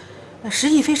啊，石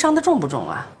亦菲伤得重不重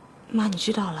啊？妈，你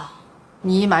知道了。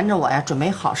你瞒着我呀，准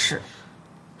没好事。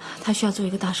她需要做一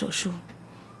个大手术，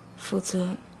否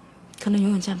则可能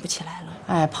永远站不起来了。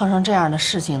哎，碰上这样的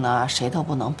事情呢，谁都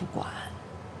不能不管。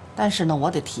但是呢，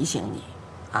我得提醒你，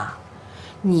啊，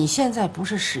你现在不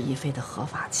是石亦菲的合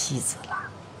法妻子了。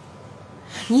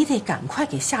你得赶快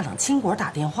给夏冷清果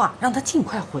打电话，让他尽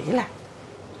快回来，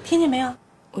听见没有？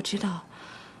我知道，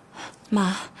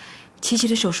妈，琪琪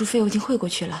的手术费我已经汇过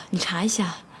去了，你查一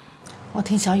下。我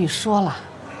听小雨说了，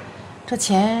这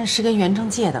钱是跟袁征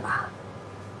借的吧？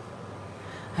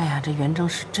哎呀，这袁征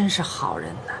真是好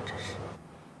人呐，真是。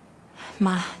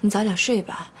妈，你早点睡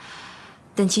吧，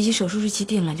等琪琪手术日期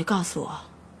定了你就告诉我。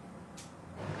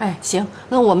哎，行，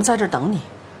那我们在这儿等你。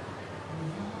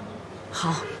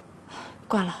好。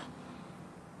挂了。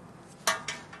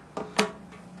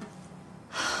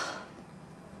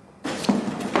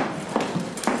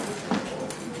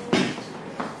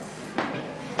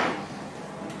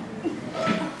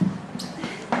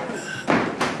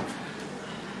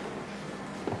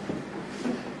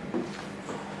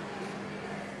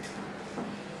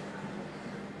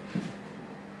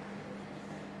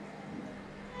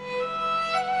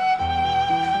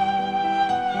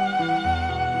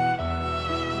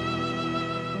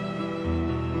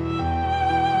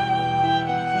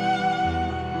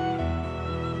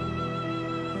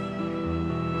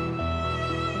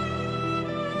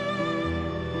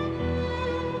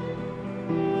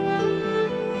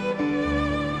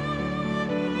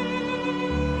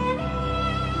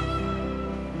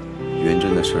袁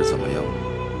征的事儿怎么样？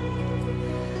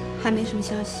还没什么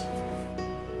消息。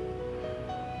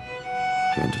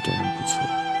袁征这人不错，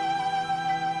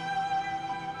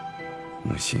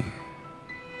梦欣，你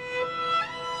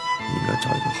应该找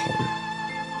一个好人，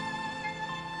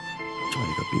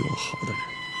比我好的人。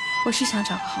我是想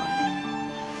找个好人，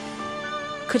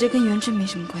可这跟元真没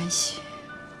什么关系，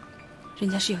人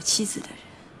家是有妻子的人。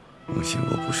梦欣，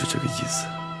我不是这个意思。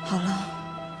好了，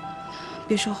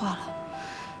别说话了，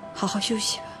好好休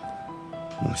息吧。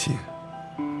梦欣，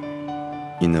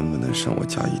你能不能上我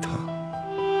家一趟，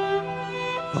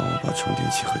帮我把充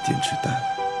电器和电池带来？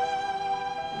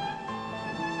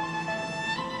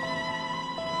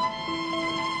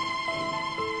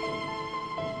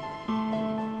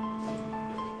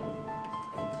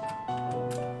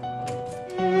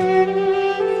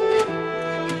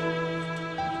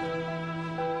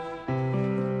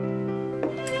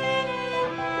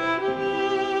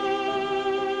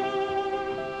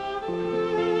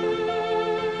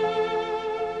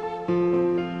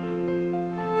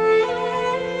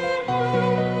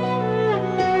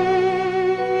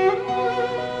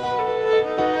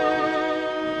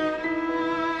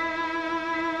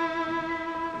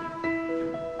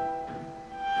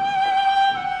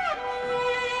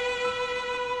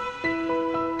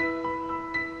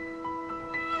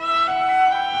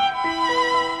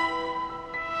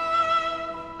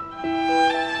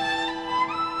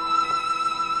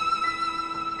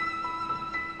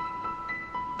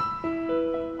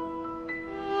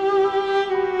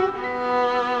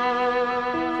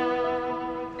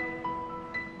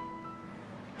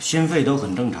心肺都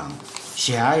很正常，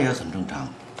血压也很正常，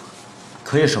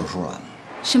可以手术了。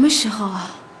什么时候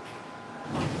啊？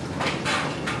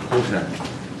护士，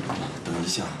等一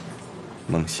下，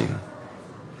梦欣，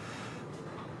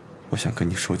我想跟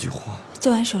你说句话。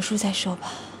做完手术再说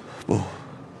吧。不，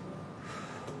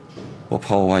我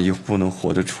怕我万一不能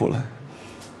活着出来。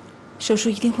手术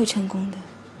一定会成功的。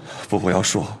不，我要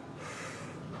说，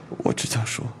我只想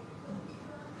说，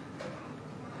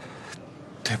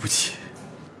对不起。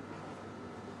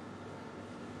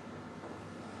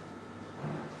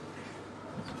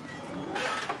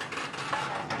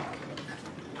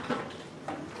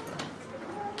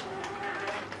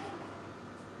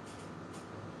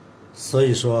所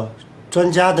以说，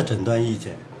专家的诊断意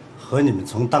见和你们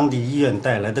从当地医院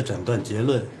带来的诊断结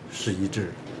论是一致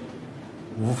的，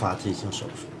无法进行手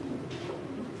术，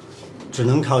只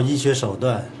能靠医学手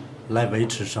段来维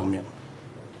持生命。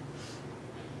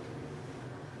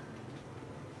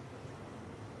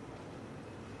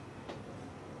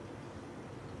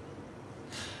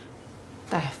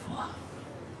大夫啊，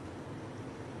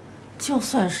就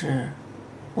算是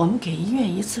我们给医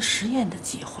院一次实验的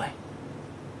机会，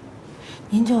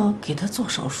您就给他做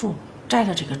手术，摘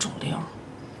了这个肿瘤。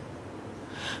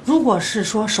如果是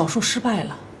说手术失败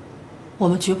了，我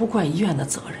们绝不怪医院的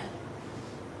责任。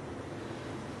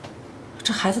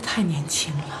这孩子太年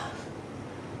轻了，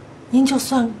您就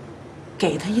算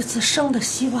给他一次生的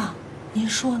希望，您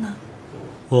说呢？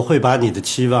我会把你的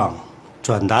期望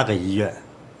转达给医院，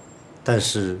但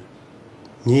是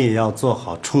你也要做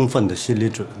好充分的心理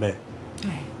准备。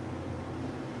对，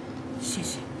谢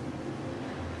谢。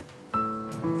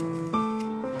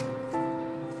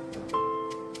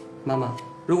妈妈，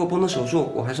如果不能手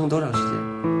术，我还剩多长时间？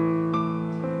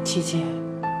琪姐，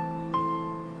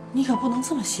你可不能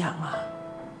这么想啊！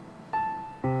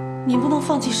你不能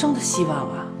放弃生的希望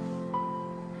啊！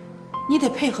你得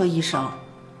配合医生。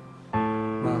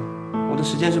妈，我的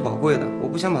时间是宝贵的，我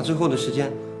不想把最后的时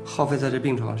间耗费在这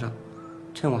病床上。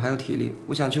趁我还有体力，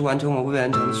我想去完成我未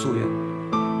完成的夙愿。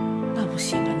那不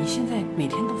行啊！你现在每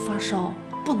天都发烧，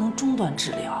不能中断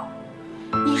治疗，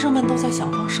医生们都在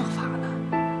想方设法呢。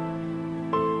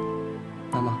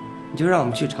妈妈，你就让我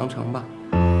们去长城吧，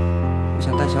我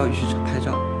想带小雨去拍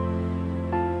照。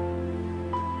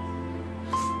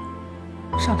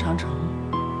上长城，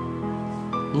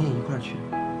你也一块儿去？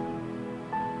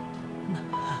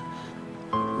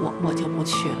我就不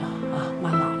去了啊！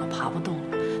妈老了，爬不动了。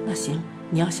那行，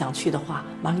你要想去的话，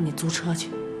妈给你租车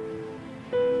去。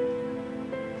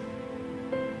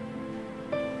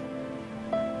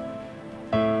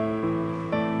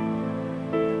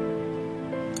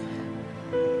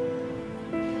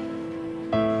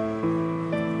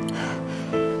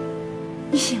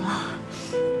你醒了。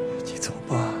你走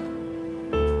吧，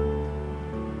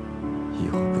以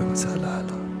后不用再来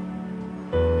了。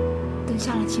等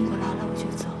下了经过来了我就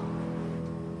走。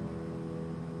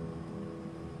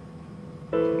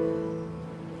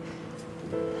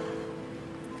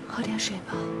喝点水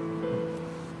吧。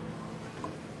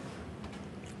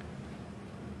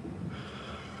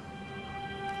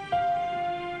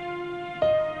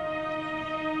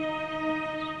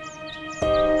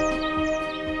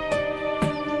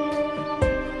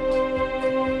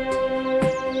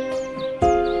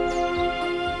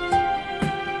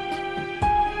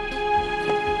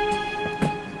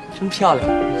真漂亮，你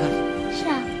看。是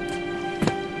啊。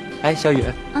哎，小雨，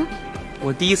啊，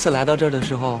我第一次来到这儿的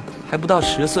时候还不到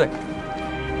10岁，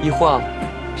一晃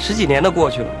10几年都过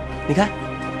去了，你看，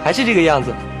还是这个样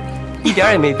子，一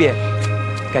点也没变，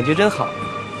感觉真好。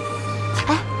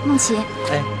哎，梦琪，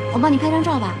哎，我帮你拍张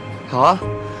照吧。好啊，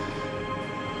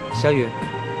小雨，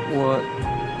我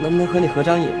能不能和你合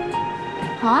张影？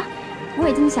好啊，我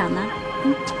也这么想呢。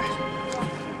嗯。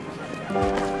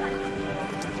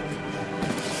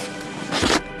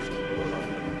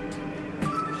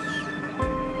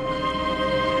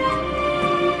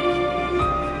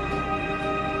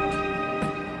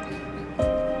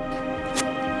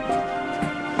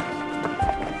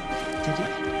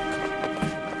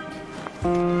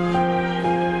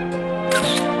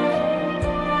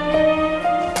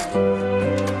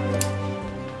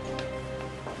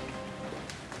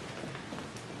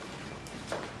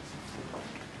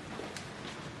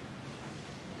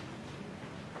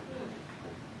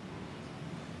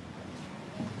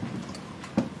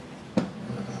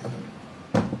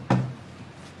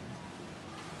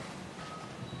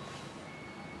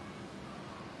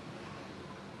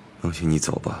梦琪，你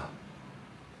走吧，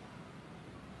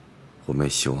我没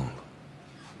希望了。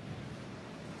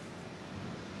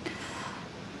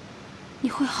你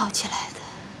会好起来的，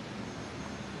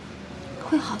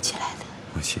会好起来的。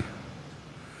梦琪，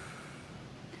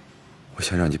我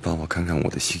想让你帮我看看我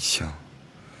的信箱，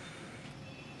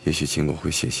也许经络会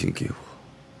写信给我。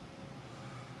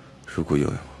如果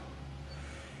有，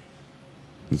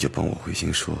你就帮我回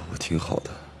信说我挺好的。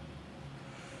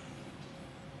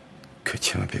可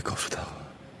千万别告诉他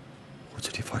我这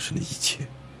里发生的一切。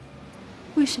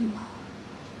为什么？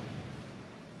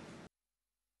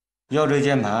腰椎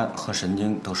间盘和神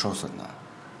经都受损了。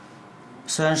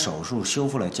虽然手术修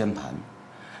复了间盘，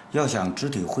要想肢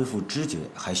体恢复知觉，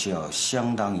还需要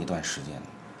相当一段时间。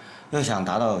要想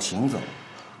达到行走，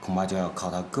恐怕就要靠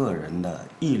他个人的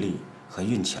毅力和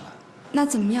运气了。那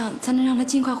怎么样才能让他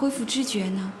尽快恢复知觉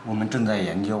呢？我们正在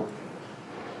研究。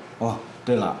哦，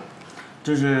对了。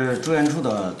这是住院处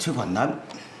的催款单，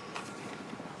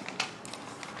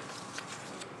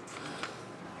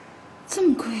这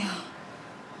么贵啊！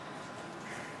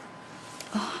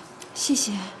啊，谢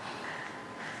谢。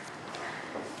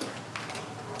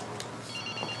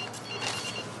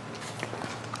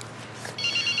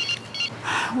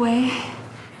喂，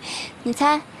你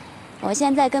猜，我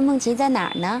现在跟梦琪在哪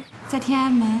儿呢？在天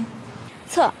安门。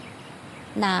错，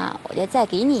那我就再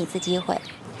给你一次机会。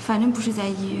反正不是在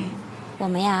医院。我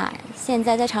们呀，现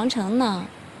在在长城呢。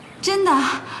真的？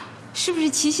是不是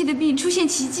琪琪的病出现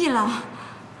奇迹了？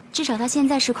至少他现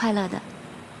在是快乐的。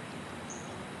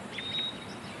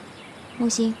木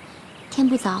星，天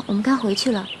不早，我们该回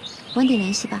去了，晚点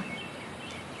联系吧。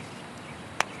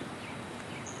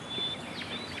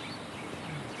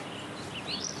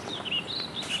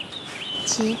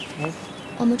琪，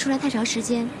我们出来太长时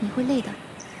间，你会累的。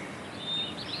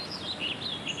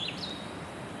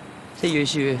这也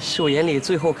许是我眼里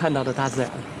最后看到的大自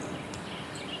然。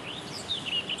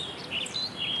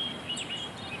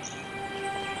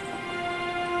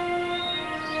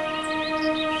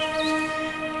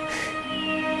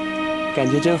感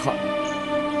觉真好，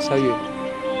小雨。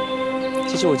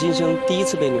这是我今生第一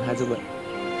次被女孩子吻。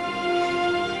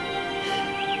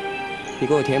你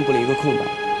给我填补了一个空白，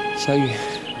小雨。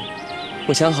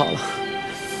我想好了，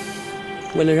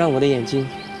为了让我的眼睛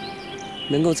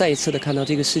能够再一次的看到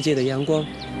这个世界的阳光，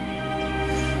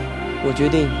我决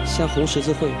定向红十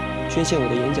字会捐献我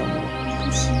的眼角膜。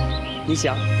你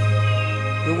想，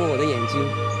如果我的眼睛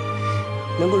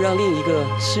能够让另一个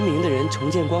失明的人重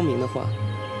见光明的话，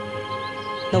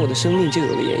那我的生命就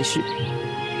有了延续，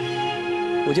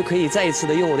我就可以再一次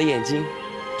的用我的眼睛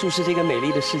注视这个美丽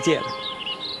的世界了。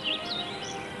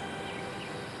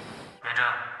验证，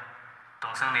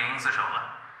董森林自首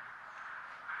了。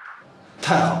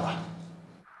太好了。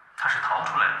他是逃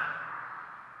出来的，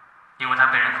因为他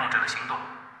被人控制了行动。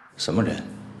什么人？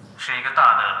是一个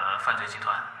大的犯罪集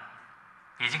团，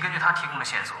已经根据他提供的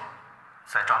线索，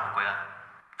在抓捕归案。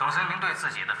董森林对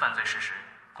自己的犯罪事实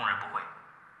供认不讳。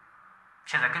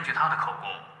现在根据他的口供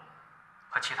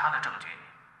和其他的证据，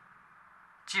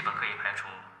基本可以排除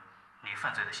你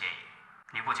犯罪的嫌疑。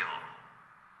你不久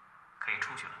可以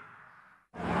出去了。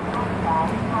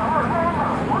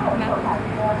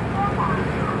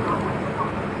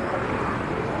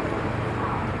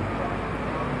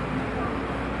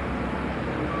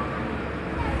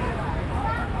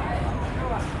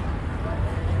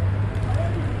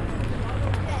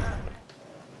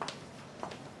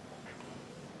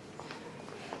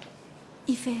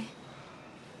一菲，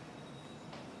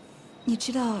你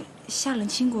知道夏冷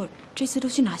清国这次都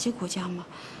去哪些国家吗？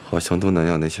好像东南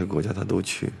亚那些国家他都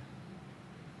去。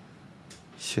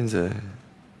现在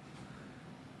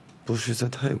不是在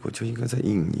泰国就应该在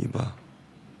印尼吧？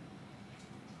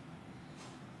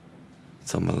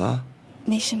怎么了？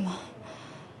没什么。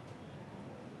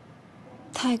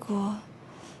泰国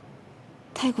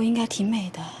应该挺美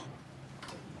的。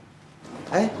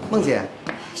哎，梦姐。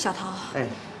小桃。哎，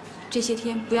这些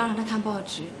天不要让他看报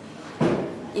纸，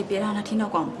也别让他听到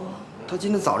广播。他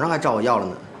今天早上还找我要了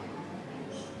呢。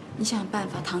你想办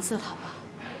法搪塞他吧。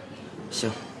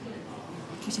行。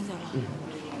我先走了。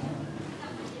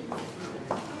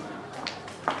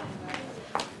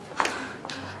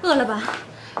饿了吧？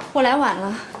我来晚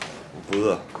了。不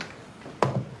饿。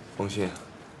风信，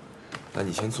那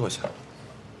你先坐下。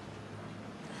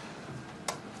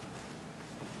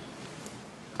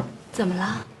怎么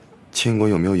了？千国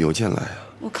有没有邮件来啊？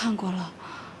我看过了，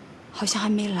好像还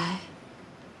没来。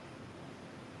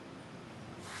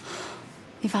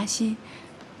你放心，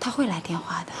他会来电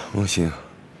话的。梦欣，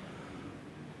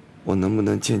我能不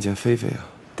能见见菲菲啊？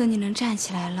等你能站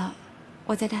起来了，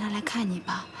我再带他来看你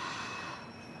吧。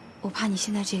我怕你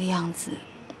现在这个样子，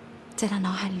在他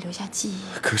脑海里留下记忆。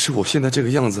可是我现在这个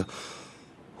样子，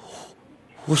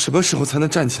我什么时候才能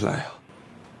站起来啊？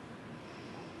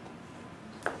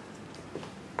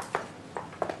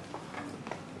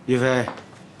于飞，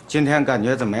今天感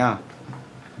觉怎么样？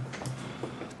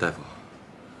大夫，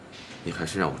你还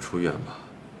是让我出院吧。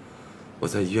我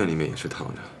在医院里面也是躺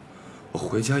着，我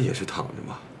回家也是躺着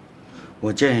嘛。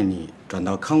我建议你转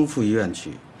到康复医院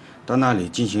去，到那里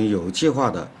进行有计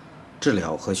划的治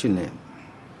疗和训练。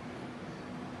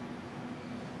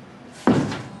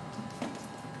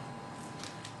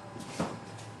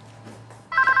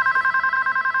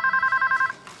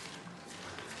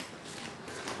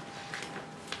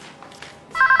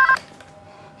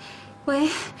喂，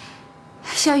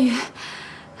小雨，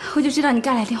我就知道你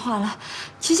该来电话了。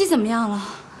琪琪怎么样了？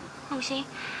木星，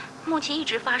木琪一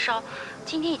直发烧，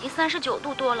今天已经39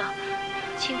度多了，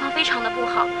情况非常的不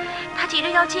好。他急着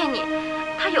要见你，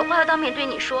他有话要当面对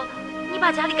你说。你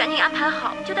把家里赶紧安排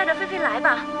好，就带着菲菲来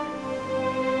吧。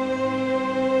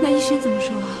那医生怎么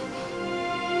说啊？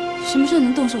什么时候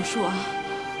能动手术啊？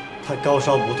他高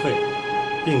烧不退，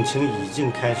病情已经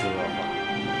开始恶化，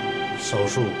手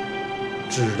术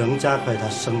只能加快他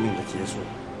生命的结束。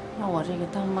那我这个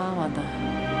当妈妈的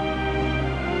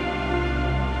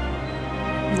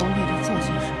能为他做些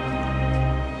什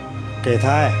么？给他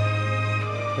爱，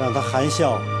让他含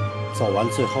笑走完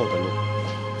最后的路。